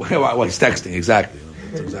why he's texting exactly?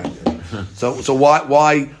 That's exactly. So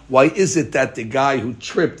why is it that the guy who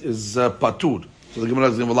tripped is patur? So the Gemara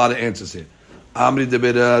is going to have a lot of answers here. Amri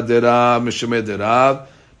debera dera mishmei derav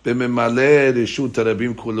b'memale reshut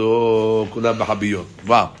harabim kula b'habiyot.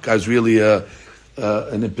 Wow, guy's really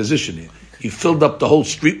an imposition here. He filled up the whole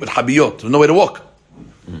street with habiyot. There's no way to walk.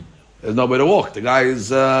 There's no way to walk. The guy is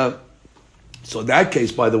so in that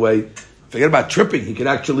case, by the way, forget about tripping. He could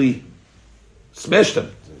actually smash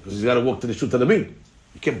them because he's got to walk to the shut harabim.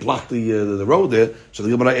 You can't block the road there. So the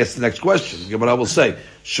Gemara asks the next question. The Gemara will say,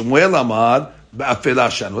 Shmuel Amar ba'afela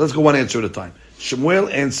shan. Well, let's go one answer at a time.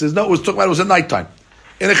 Shmuel answers, no, it was at nighttime.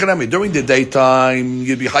 In Echanami, during the daytime,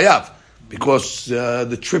 you'd be hayav because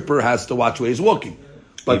the tripper has to watch where he's walking.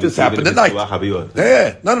 But this happened at night.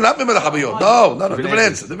 Yeah, no, not Mimel Habiyot. No, different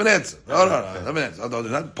answer. No, different answer. No,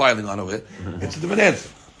 they're not piling on over it. It's a different answer.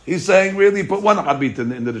 He's saying really put one habit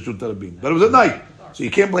in the Rishut Harabim. But it was at night. So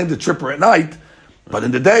you can't blame the tripper at night. But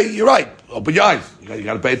in the day, you're right. Open your eyes. You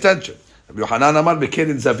got to pay attention. Yohanan Amar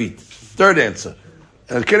bekerin zavit. Third answer.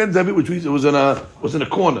 Kerin zavit, which means it was in a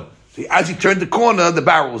corner. So as he turned the corner, the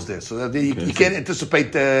barrel was there. So that you can't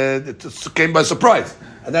anticipate it came by surprise.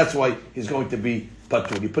 And that's why he's going to be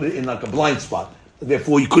patur. He put it in like a blind spot.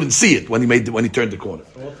 Therefore, you couldn't see it when he turned the corner.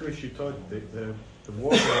 So all three shitot, the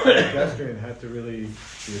walker, the pedestrian had to really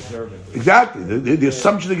be observant. Exactly. The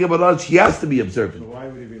assumption of the Gemara is he has to be observant. So why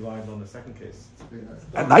would he be liable on the second case?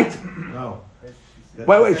 At night? No.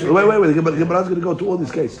 Wait. The Gemara is going to go to all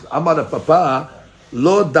these cases. Amar Papa,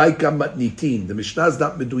 lo daika matnitin. The Mishnah is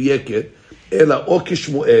not meduyeket, ela o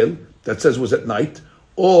kishmuel, that says it was at night,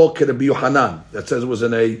 or Rabbi Yohanan, that says it was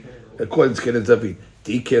in according to Keren Zavid.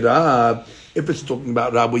 Tikerab, if it's talking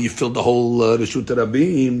about Rab where you filled the whole Reshut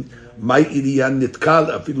Rabim, my iriyan nitkal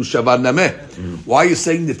afilu shavar nameh. Why are you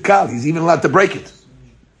saying nitkal? He's even allowed to break it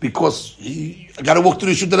because I got to walk to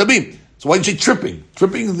the Reshut Rabim. So why don't you say tripping?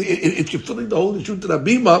 Tripping, if you're filling the whole Reshut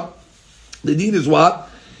Rabim up, the deen is what?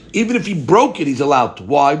 Even if he broke it, he's allowed to.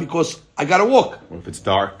 Why? Because I got to walk. Or if it's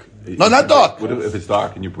dark. No, not dark. What if it's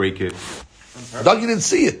dark and you break it? Dog, you didn't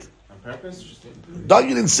see it. On purpose? Dog,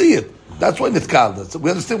 you didn't see it. That's why nitkal. We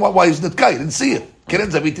understand why he's nitkal. You didn't see it. Keren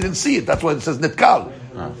Zavit didn't see it. That's why it says nitkal.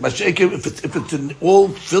 If it's all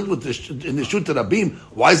filled with in the Shut Rabim,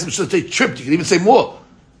 why is it supposed to say tripped? You can even say more.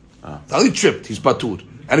 Not only tripped, he's patur.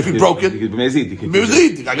 And if he broke it,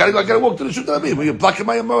 I gotta walk to the Shut Rabim. You're blocking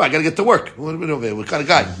my amor. I gotta get to work. What kind of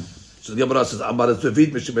guy? So the Gemara says, Amar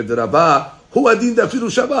Zavit Meshimed Rava. Who adin dafilu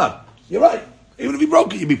shavar? You're right. Even if he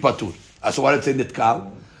broke it, you'd be patur. So why did it say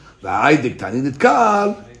nitkal? V'aydik tani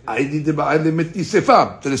nitkal. I did the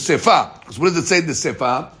sefa to the sefa. Because what does it say in the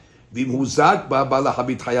sefa?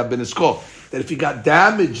 That if he got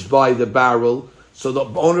damaged by the barrel, so the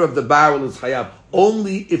owner of the barrel is hayab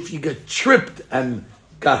only if you get tripped and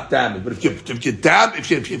got damaged. But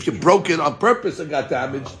if you broke it on purpose and got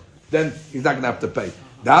damaged, then he's not going to have to pay.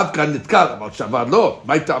 About shavar lo,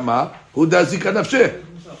 my tama, who does zika nafsheh?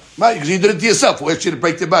 Because you did it to yourself. Who asked you to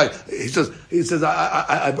break the back? He says,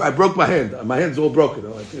 I broke my hand. My hand's all broken.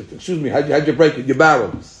 I'm like, excuse me, how'd you break it? Your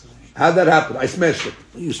barrel. How'd that happen? I smashed it.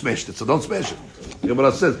 You smashed it, so don't smash it. The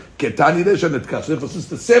Gemara says, Ketani resha nitkal. So since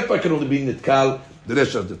the sefer can only be nitkal, the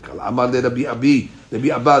resha is nitkal. Amar le Rabbi Abi, Rabbi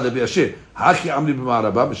Abba, Rabbi Asher. Haki amri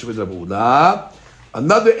b'ma'arabah, Meshaved Rabbi Ula.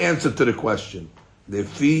 Another answer to the question.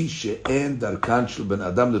 Lefi she'en darkan shel ben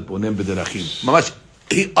adam letponem b'derachim. Mamash.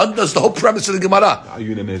 He undoes the whole premise of the Gemara.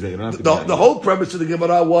 The whole premise of the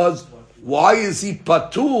Gemara was, why is he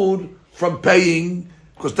patur from paying?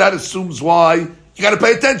 Because that assumes why you got to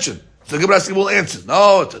pay attention. So the Gemara will answer.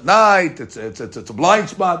 No, it's at night. It's a blind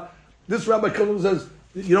spot. This Rabbi Kalum says,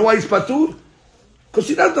 you know why he's patur? Because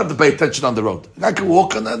he doesn't have to pay attention on the road. I can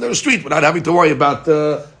walk on the street without having to worry about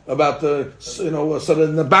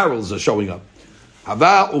sudden barrels are showing up.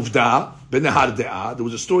 Hava uvda ben nehar de'ah. There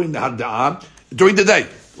was a story in Nehar De'ah. During the day,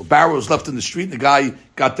 a barrel was left in the street, and the guy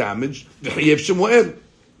got damaged. Mechayev Shemuel.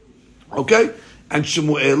 Okay? And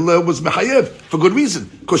Shemuel was Mechayev for good reason.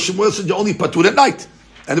 Because Shemuel said you only patur at night.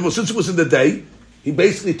 And since it was in the day, he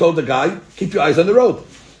basically told the guy, keep your eyes on the road.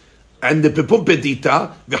 And the Pepum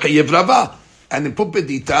Pedita, Mechayev Rava. And in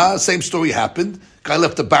Pumpedita, same story happened. Guy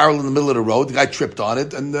left a barrel in the middle of the road, the guy tripped on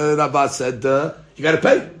it, and Rava said, you gotta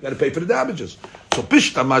pay. You gotta pay for the damages. So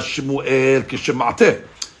Pishtama Shemuel Kishemateh.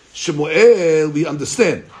 Shemuel, we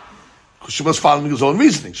understand. Because Shemuel's following his own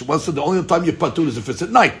reasoning. Shemuel said the only time you patur is if it's at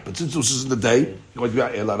night. But since this is in the day, you're going to be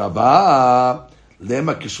Ela Rabba.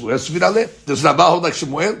 Lema Kishmuel Svirale. Does Rabba hold like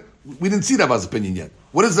Shemuel? We didn't see Rabba's opinion yet.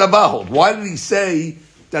 What does Rabba hold? Why did he say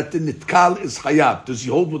that the nitkal is hayab? Does he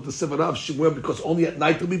hold with the Sevara of Shemuel because only at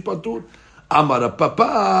night will be patur? Amara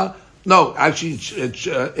Papa. No, actually,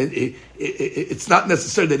 it's not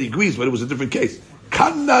necessary that he agrees, but it was a different case.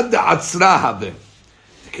 Kanna da'atzra haveh.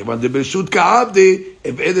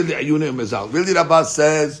 Really, Rabbah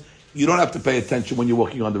says you don't have to pay attention when you're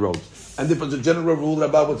walking on the road. And if it's a general rule,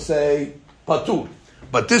 Rabbah would say patur.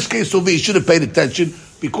 But this case over, he should have paid attention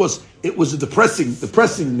because it was a depressing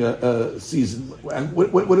season. And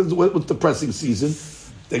what's depressing season?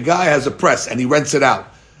 The guy has a press and he rents it out.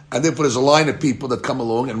 And therefore there's a line of people that come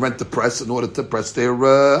along and rent the press in order to press their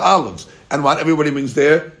olives. And what everybody brings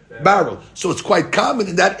their barrel. So it's quite common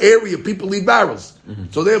in that area, people leave barrels.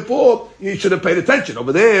 Mm-hmm. So therefore, you should have paid attention.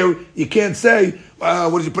 Over there, you can't say,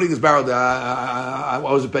 what is he putting his barrel there? I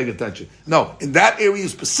wasn't paying attention. No, in that area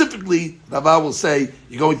specifically, Rava will say,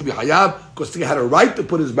 you're going to be hayab, because he had a right to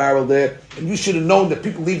put his barrel there, and you should have known that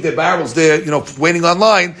people leave their barrels there, waiting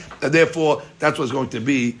online, and therefore, that's what's going to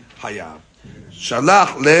be hayab.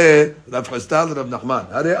 Shalach le Rav Chestal Rav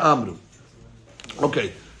Nachman. Hare Amru.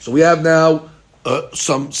 Okay, so we have now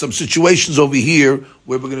some situations over here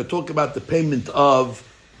where we're going to talk about the payment of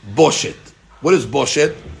boshet. What is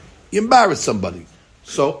boshet? You embarrass somebody.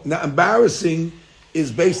 So now embarrassing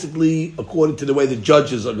is basically according to the way the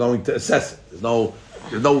judges are going to assess it. There's no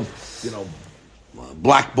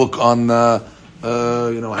black book on how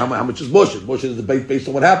much is bushit. Bushit is debate based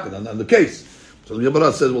on what happened on the case. So the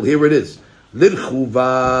Gemara says, well, here it is.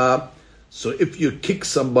 Lirchuva. So if you kick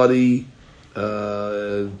somebody,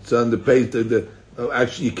 it's on the page.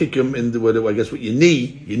 Actually, you kick him in I guess what you knee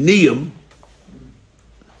him.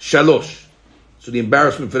 Shalosh. So the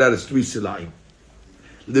embarrassment for that is 3 silaim.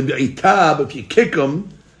 The itab, if you kick him,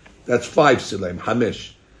 that's 5 silaim.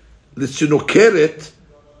 Hamesh. L'sinokeret,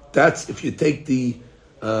 that's if you take the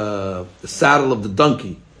saddle of the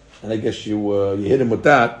donkey, and I guess you hit him with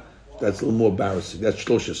that. That's a little more embarrassing. That's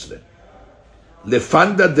 13.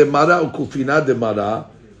 Lefanda demara or kufina demara,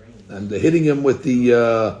 and hitting him with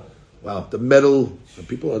the metal.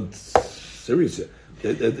 People are serious here.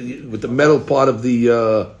 With the metal part of the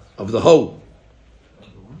hoe.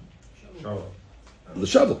 The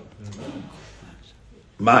shovel.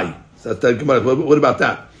 Mai. What about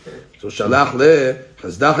that? So shalach le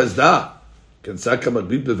chazda. Kensaka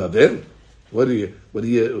magbib bevavel. What are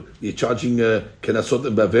you charging kenasot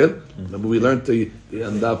in Bavel? Remember we learned the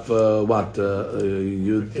andaf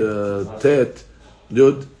yud tet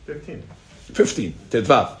yud 15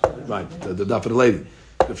 tetvav, right? The daf of the lady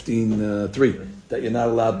 15:3 that you're not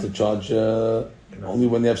allowed to charge only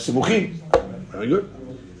when you have simuchim. Very good.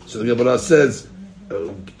 So the Gemara says,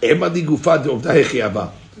 "Emadi gufad of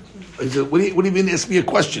dahechiava." He said, "What do you mean? Ask me a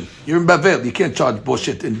question. You're in Bavel. You can't charge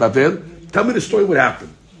bullshit in Bavel. Tell me the story. What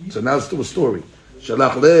happened?" So now let's do a story.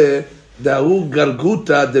 Shalach le dahu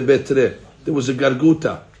garguta de betre. There was a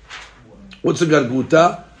garguta. What's a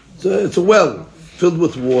garguta? It's a well filled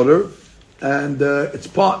with water, and it's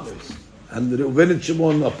partners. And the Reuven and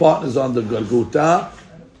Shimon are partners on the garguta,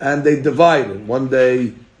 and they divided. One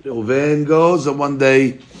day Reuven goes, and one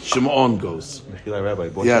day Shimon goes. Rabbi,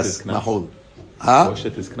 yes, Mahol.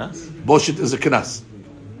 Boshit is knas? Boshit is a knas.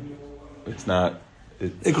 It's not.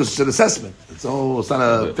 Because it's an assessment. It's not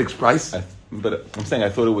a fixed price. But I'm saying I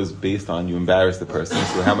thought it was based on you embarrass the person.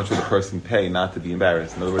 So how much would the person pay not to be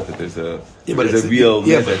embarrassed? In other words, that there's a real.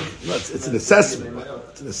 It's an assessment.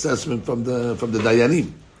 It's an assessment from the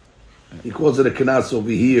Dayanim. He calls it a knas over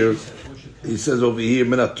here. He says over here,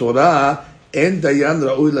 "Min Torah en dayan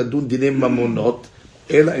ra'oi ladun dinei mamonot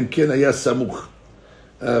ela im ken haya samuch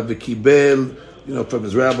v'kibel." From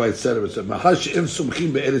his rabbi, etc. It said, "Mahash en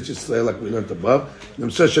sumchim be'eretz Yisrael," like we learned above.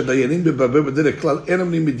 Nemsa shedayanim bebavel b'derech klal enam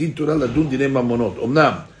nimidin Torah ladun dinei mamonot.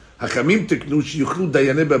 Omnam hachamim teknu sheyuchlu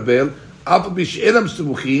dayanei Babel af b'she'enam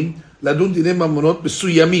sumchim ladun dinei mamonot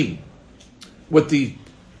besuyamim. With the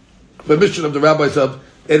permission of the rabbis of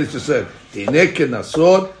Eretz Yisrael, dinei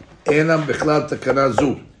kenasot enam bechlal takana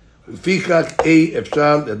zu. Ufichach ei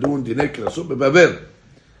efshar ladun dinei kenasot beBabel.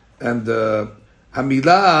 And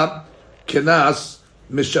hamilah כנס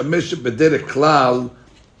משמש בדרך כלל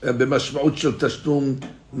במשמעות של תשלום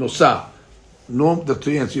נוסף.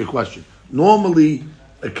 To answer your question, normally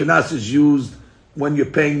a knas is used when you're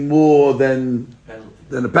paying more than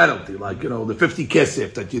a penalty, like the 50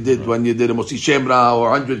 kesef that you did when you did a Mosi Shemra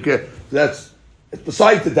or 100 kesef. It's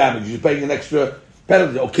besides the damage. You're paying an extra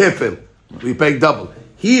penalty or kefil. You're paying double.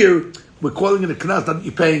 Here we're calling it a knas that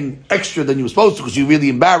you're paying extra than you were supposed to because you really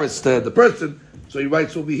embarrassed the person. So he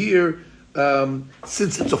writes over here.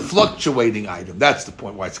 Since it's a fluctuating item, that's the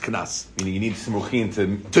point why it's knas. Meaning you need simuchin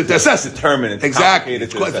to assess it, determine it. Exactly.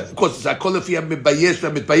 Of course, it's akol if you have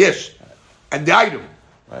mitbayesh and the item.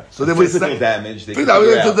 Right. So then physical damage. There's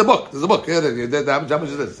a book. There's a book. Yeah, how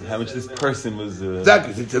much is this? How much this person was?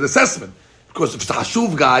 Exactly. It's an assessment because if it's a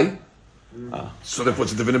hashuv guy, so therefore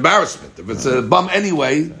it's a different embarrassment. If it's a bum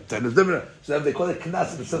anyway, then it's different. So they call it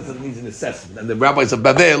knas in the sense that it needs an assessment. And the rabbis of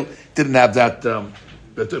Bavel didn't have that.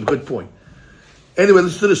 That's a good point. Anyway,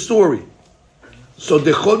 listen to the story. So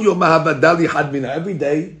dechol yom ha'avadali had mina. Every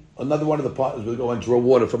day, another one of the partners will go and draw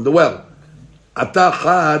water from the well. Ata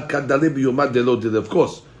chad kadali b'yomad delo did. Of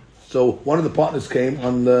course. So one of the partners came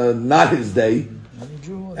on not his day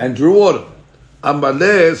and drew water.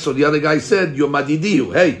 Amaleh. So the other guy said,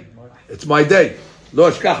 "Yomadidihu. Hey, it's my day.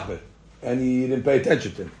 Lo ashkachbe." And he didn't pay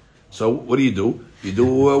attention to him. So what do? You do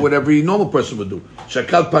what every normal person would do.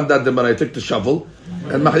 Shakal pandad demar. I took the shovel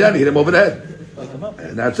and Mahyani hit him over the head.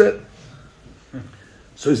 And that's it.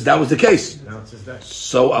 So that was the case. Now it's his day.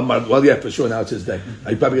 So Amar, well, yeah, for sure. Now it's his day.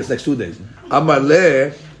 He probably gets next 2 days. Amar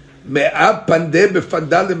le me'ab pandeh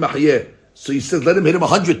befandal lemachye. So he says, let him hit him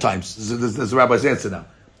 100 times. This is the rabbi's answer now.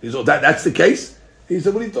 He said, that's the case. He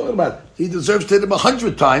said, what are you talking about? He deserves to hit him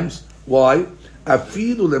 100 times. Why?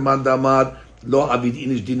 Afilu leman damar lo avid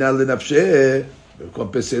inish dinar lenafsheh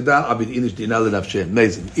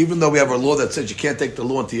Amazing. Even though we have a law that says you can't take the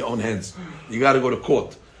law into your own hands, you got to go to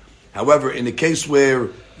court. However, in the case where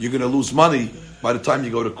you're going to lose money by the time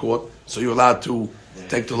you go to court, so you're allowed to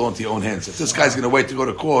take the law into your own hands. If this guy's going to wait to go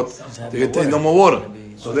to court, they're going to take no more water.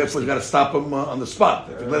 So therefore, you got to stop him on the spot.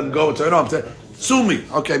 If you let him go and turn off, sue me.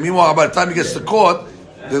 Okay. Meanwhile, by the time he gets to court,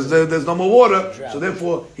 there's no more water. So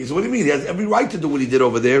therefore, he said, "What do you mean? He has every right to do what he did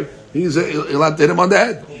over there. He's allowed to hit him on the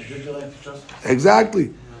head."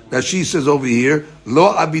 Exactly. Now she says over here,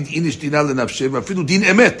 "Lo abid inish dinar lenafshe afilu din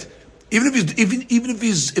emet." Even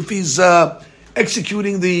if he's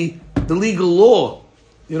executing the legal law,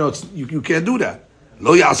 you can't do that.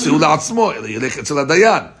 Lo ya'aseu la'atzmo ela yelech etzel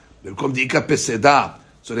hadayan. Bekom diika peseda.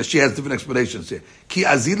 So that she has different explanations here. Ki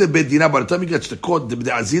azile bedina. By the time he gets to court, the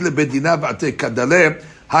azile bedina v'ate kadaleh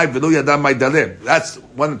hay v'lo yadam may daleh. That's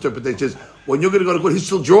one interpretation. Is when you're going to go to court, he's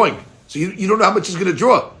still drawing, so you don't know how much he's going to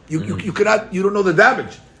draw. You don't know the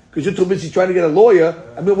damage because you're too busy trying to get a lawyer.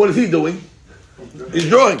 I mean, what is he doing? He's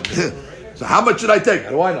drawing. So how much should I take?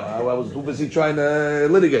 How do I know? I was too busy trying to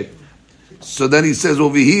litigate. So then he says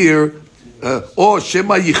over here, "Oh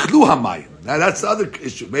shema yichlu hamay." Now that's the other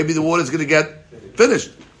issue. Maybe the water is going to get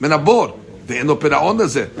finished. Menabor. Ve'eno peraon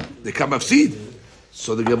hazeh. They come seed.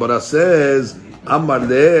 So the Gemara says, "Amar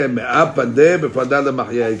le me'apande befadal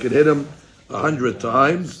lemachya." You can hit him 100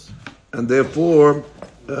 times, and therefore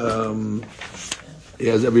he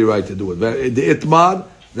has every right to do it. The itmar.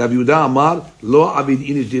 Rav Yehuda Amar, Lo Abid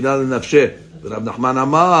Inish Dinar L'Nafsheh. Rav Nachman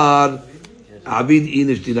Amar, Abid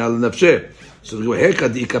Inish Dinar L'Nafsheh. So they go, Heka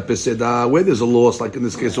Di'ika Peseda, where there's a loss, like in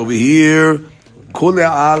this case over here, Kule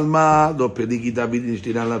Alma, Lo Peligi David Inish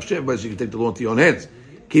Dinar L'Nafsheh, but you can take the law into your own hands.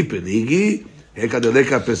 Ki Peligi, Heka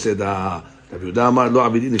Deleka Peseda. Rav Yehuda Amar, Lo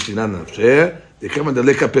Abid Inish Dinar L'Nafsheh. They come and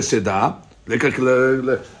Deleka Peseda, Leka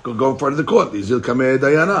go in front of the court. Izil Kameh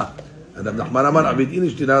Dayana. And Rav Nachman Amar, Abid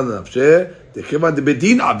Inish Dinar L'Nafsheh. The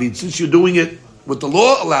bedin abid, since you're doing it, what the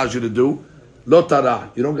law allows you to do, lo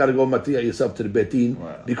tara. You don't got to go matia yourself to the bedin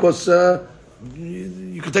because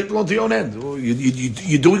you can take the law to your own hand.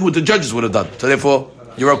 You're doing what the judges would have done. So therefore,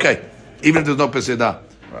 you're okay, even if there's no peseda.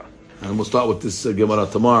 And we'll start with this Gemara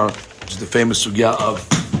tomorrow, which is the famous sugya of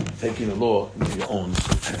taking the law into your own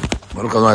hand.